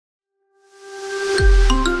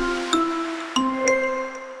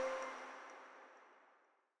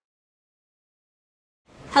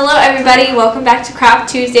Hello everybody, welcome back to Craft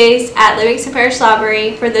Tuesdays at Livingston Parish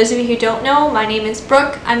Library. For those of you who don't know, my name is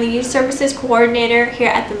Brooke. I'm the Youth Services Coordinator here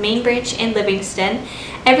at the main branch in Livingston.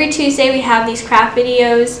 Every Tuesday we have these craft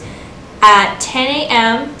videos at 10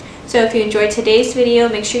 a.m. So if you enjoyed today's video,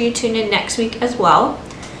 make sure you tune in next week as well.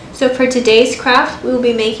 So for today's craft, we will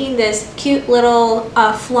be making this cute little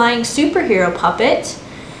flying superhero puppet.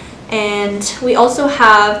 And we also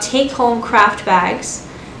have take-home craft bags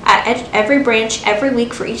at every branch every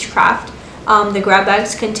week for each craft. The grab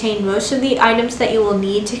bags contain most of the items that you will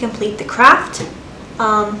need to complete the craft.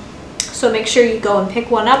 So make sure you go and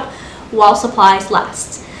pick one up while supplies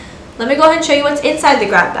last. Let me go ahead and show you what's inside the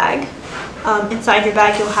grab bag. Inside your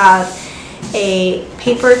bag you'll have a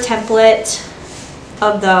paper template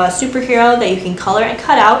of the superhero that you can color and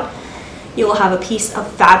cut out. You will have a piece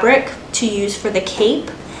of fabric to use for the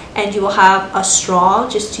cape, and you will have a straw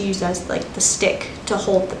just to use as like the stick to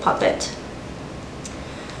hold the puppet.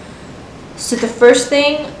 So the first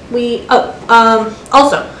thing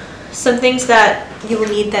also some things that you will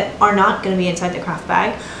need that are not going to be inside the craft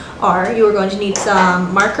bag are you are going to need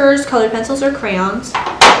some markers, colored pencils or crayons.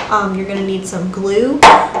 You're going to need some glue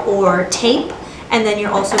or tape, and then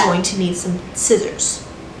you're also going to need some scissors.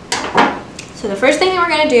 So the first thing that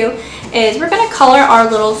we're going to do is we're going to color our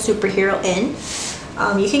little superhero in.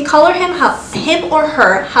 You can color him or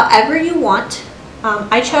her however you want.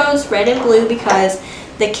 I chose red and blue because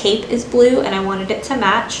the cape is blue and I wanted it to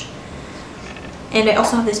match. And I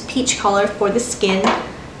also have this peach color for the skin.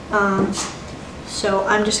 So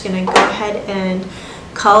I'm just going to go ahead and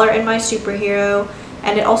color in my superhero.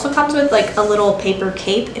 And it also comes with like a little paper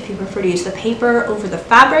cape if you prefer to use the paper over the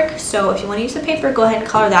fabric. So if you want to use the paper, go ahead and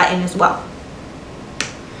color that in as well.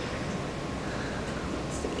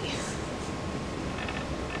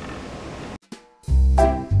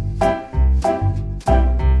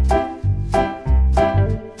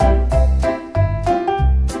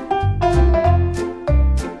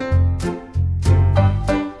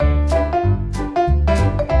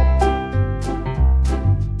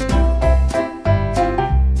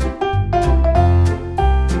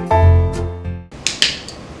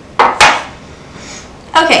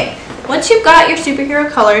 Okay, once you've got your superhero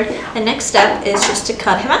colored, the next step is just to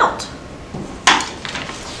cut him out.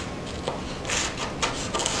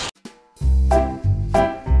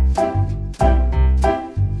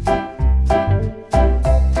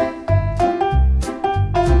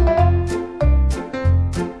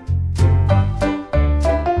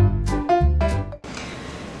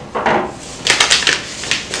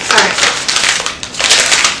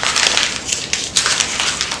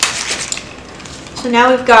 So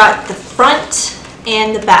now we've got the front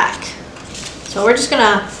and the back. So we're just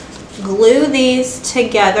gonna glue these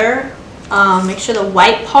together. Make sure the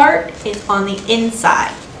white part is on the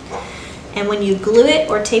inside. And when you glue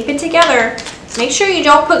it or tape it together, make sure you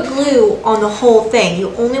don't put glue on the whole thing.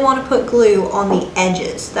 You only want to put glue on the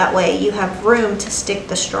edges. That way you have room to stick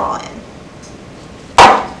the straw in.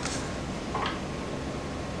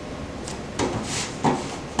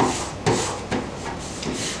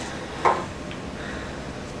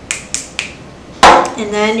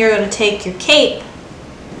 And then you're going to take your cape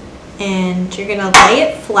and you're going to lay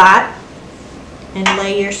it flat and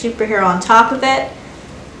lay your superhero on top of it,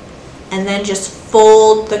 and then just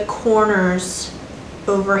fold the corners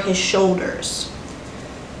over his shoulders.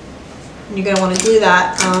 And you're going to want to glue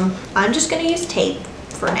that. I'm just going to use tape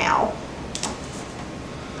for now.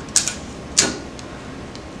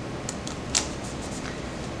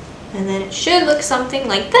 And then it should look something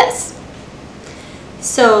like this.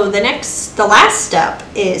 So the last step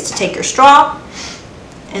is to take your straw,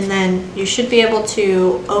 and then you should be able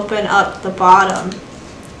to open up the bottom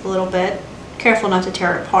a little bit. Careful not to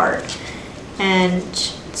tear it apart. And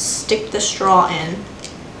stick the straw in.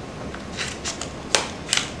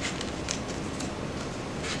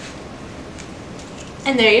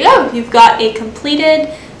 And there you go. You've got a completed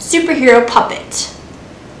superhero puppet.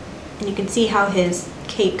 And you can see how his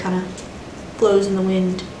cape kind of flows in the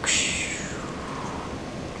wind.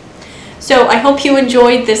 So I hope you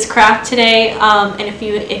enjoyed this craft today, and if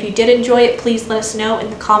you did enjoy it, please let us know in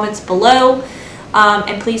the comments below,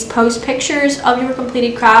 and please post pictures of your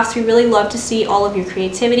completed crafts. We really love to see all of your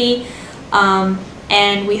creativity,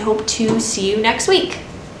 and we hope to see you next week.